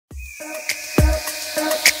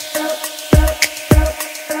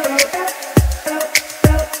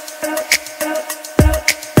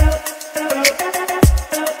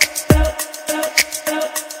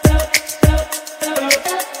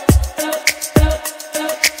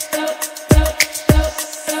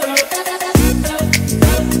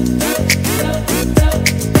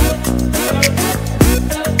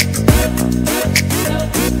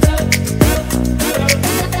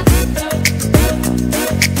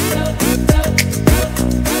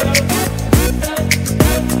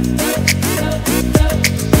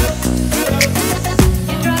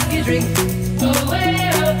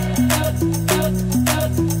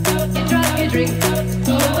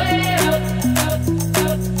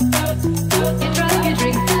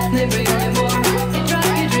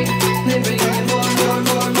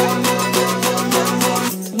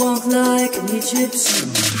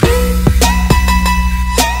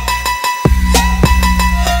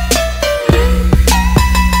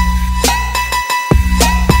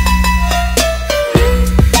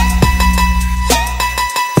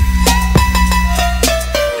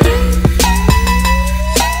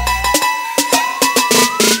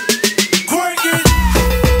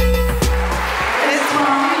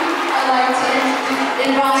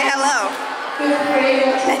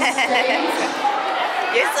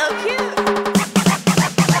You're so cute.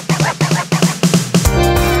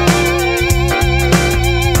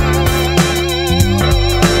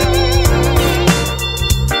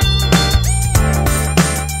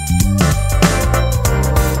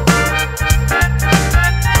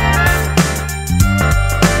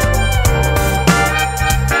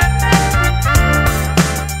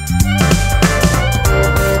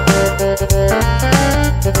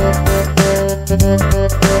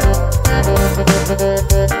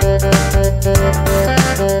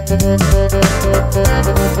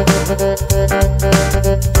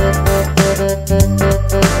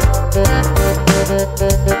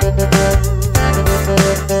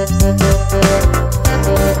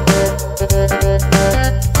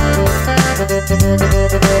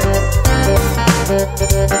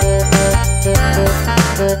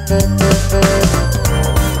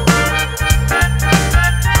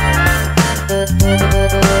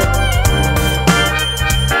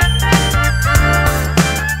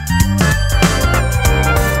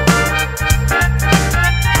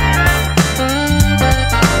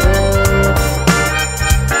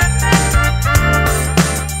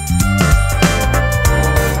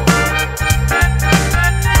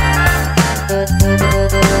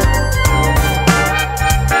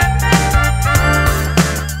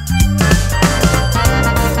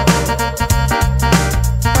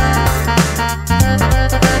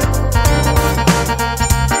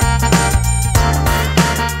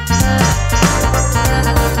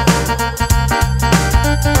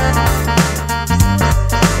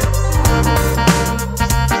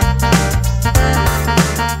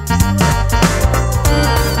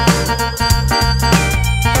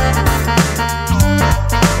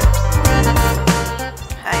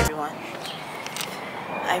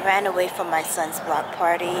 Away from my son's block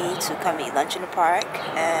party to come eat lunch in the park,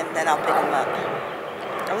 and then I'll pick him up.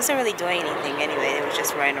 I wasn't really doing anything anyway, it was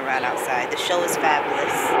just running around outside. The show was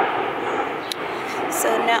fabulous.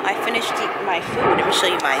 So now I finished eating my food. Let me show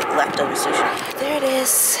you my leftover sushi. There it is.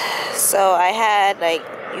 So I had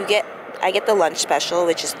I get the lunch special,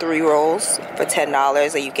 which is 3 rolls for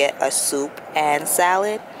 $10, and you get a soup and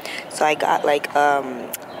salad. So I got like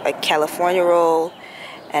a California roll,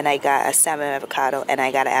 and I got a salmon avocado, and I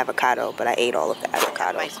got an avocado, but I ate all of the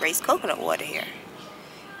avocado. Like raised coconut water here.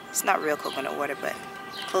 It's not real coconut water, but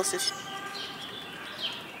closest.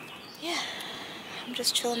 Yeah, I'm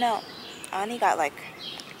just chilling out. I only got like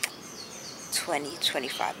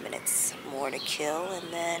 20-25 minutes more to kill,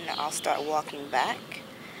 and then I'll start walking back.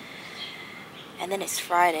 And then it's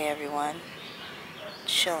Friday, everyone.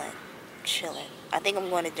 Chilling. I think I'm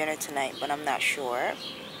going to dinner tonight, but I'm not sure.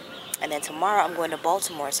 And then tomorrow I'm going to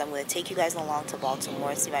Baltimore, so I'm going to take you guys along to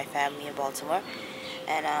Baltimore, see my family in Baltimore.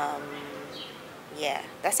 And yeah,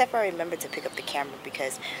 that's if I remember to pick up the camera,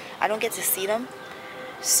 because I don't get to see them.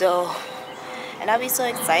 So, and I'll be so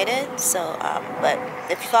excited. So, but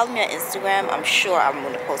if you follow me on Instagram, I'm sure I'm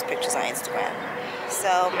going to post pictures on Instagram.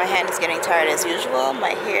 So my hand is getting tired as usual.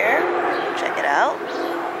 My hair, check it out.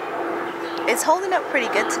 It's holding up pretty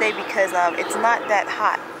good today because it's not that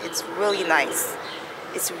hot. It's really nice.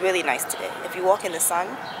 It's really nice today. If you walk in the sun,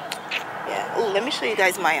 yeah. Ooh, let me show you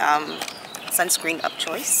guys my sunscreen up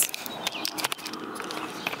choice.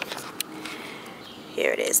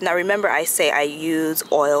 Here it is. Now remember, I say I use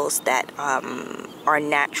oils that are are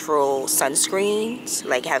natural sunscreens,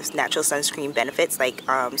 like have natural sunscreen benefits, like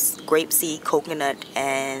grapeseed, coconut,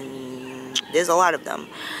 and there's a lot of them.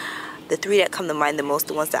 The three that come to mind the most,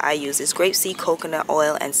 the ones that I use, is grapeseed, coconut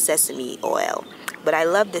oil, and sesame oil. But I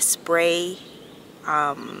love the spray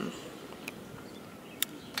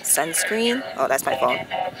sunscreen. Oh, that's my phone.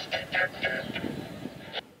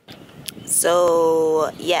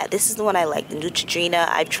 So yeah, this is the one I like, the Neutrogena.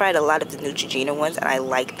 I've tried a lot of the Neutrogena ones and I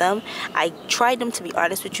like them. I tried them, to be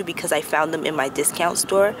honest with you, because I found them in my discount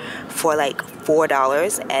store for like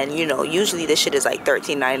 $4, and you know, usually this shit is like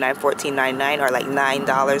 $13.99, $14.99, or like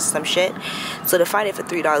 $9, some shit. So to find it for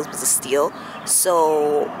 $3 was a steal.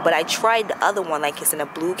 So, but I tried the other one, like it's in a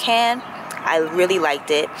blue can. I really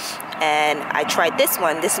liked it, and I tried this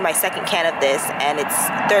one. This is my second can of this, and it's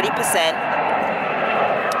 30%.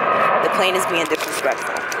 The plane is being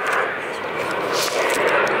disrespectful.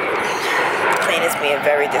 The plane is being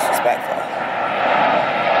very disrespectful.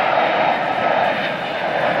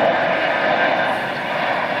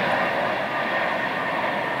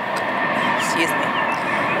 Excuse me.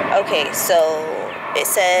 Okay, so it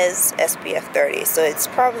says SPF 30, so it's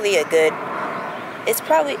probably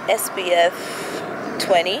SPF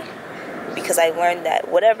 20, because I learned that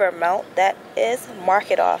whatever amount that is, mark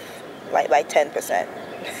it off like by 10%.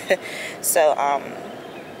 So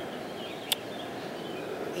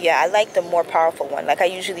yeah, I like the more powerful one. Like I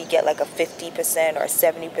usually get like a 50% or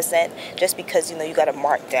 70%, just because, you know, you got to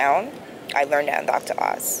mark down. I learned that in Dr.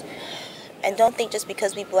 Oz. And don't think just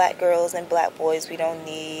because we black girls and black boys we don't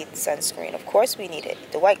need sunscreen. Of course we need it.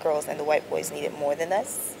 The white girls and the white boys need it more than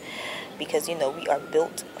us, because, you know, we are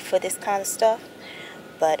built for this kind of stuff.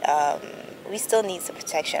 But we still need some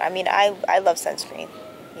protection. I mean, I love sunscreen,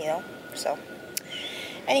 you know. So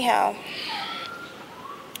anyhow,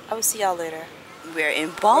 I will see y'all later. We're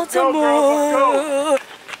in Baltimore. Go.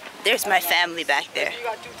 There's my family back there.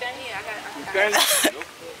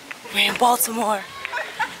 We're in Baltimore.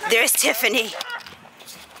 There's Tiffany.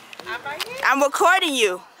 I'm recording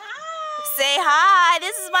you. Say hi.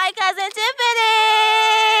 This is my cousin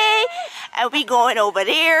Tiffany. And we going over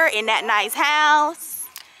there in that nice house.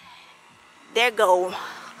 There go.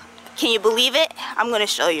 Can you believe it? I'm going to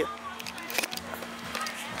show you.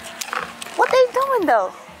 What they doing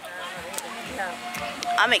though?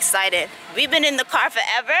 I'm excited. We've been in the car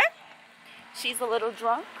forever. She's a little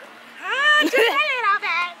drunk. Just say it all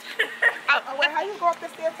that. Wait, how you go up the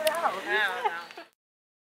stairs to the house? I don't know.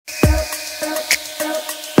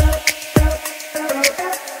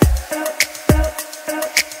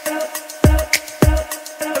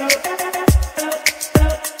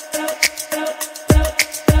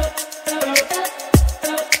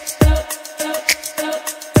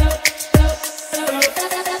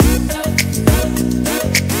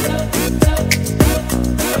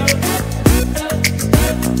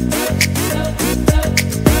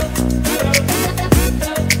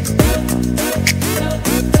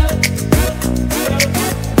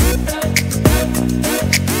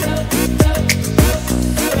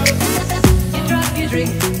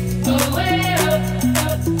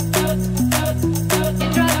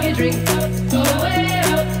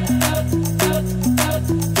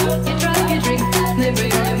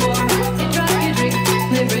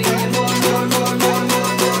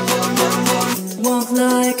 Walk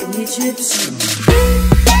like an Egyptian.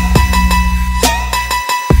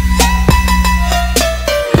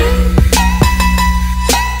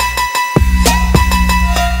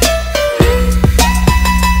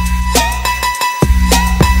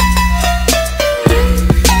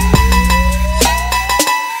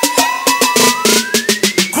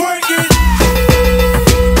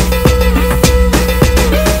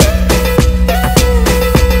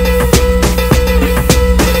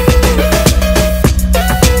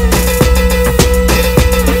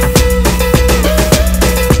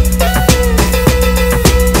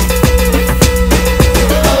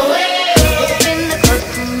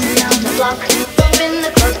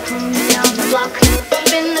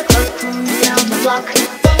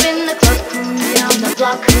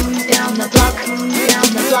 Down the block,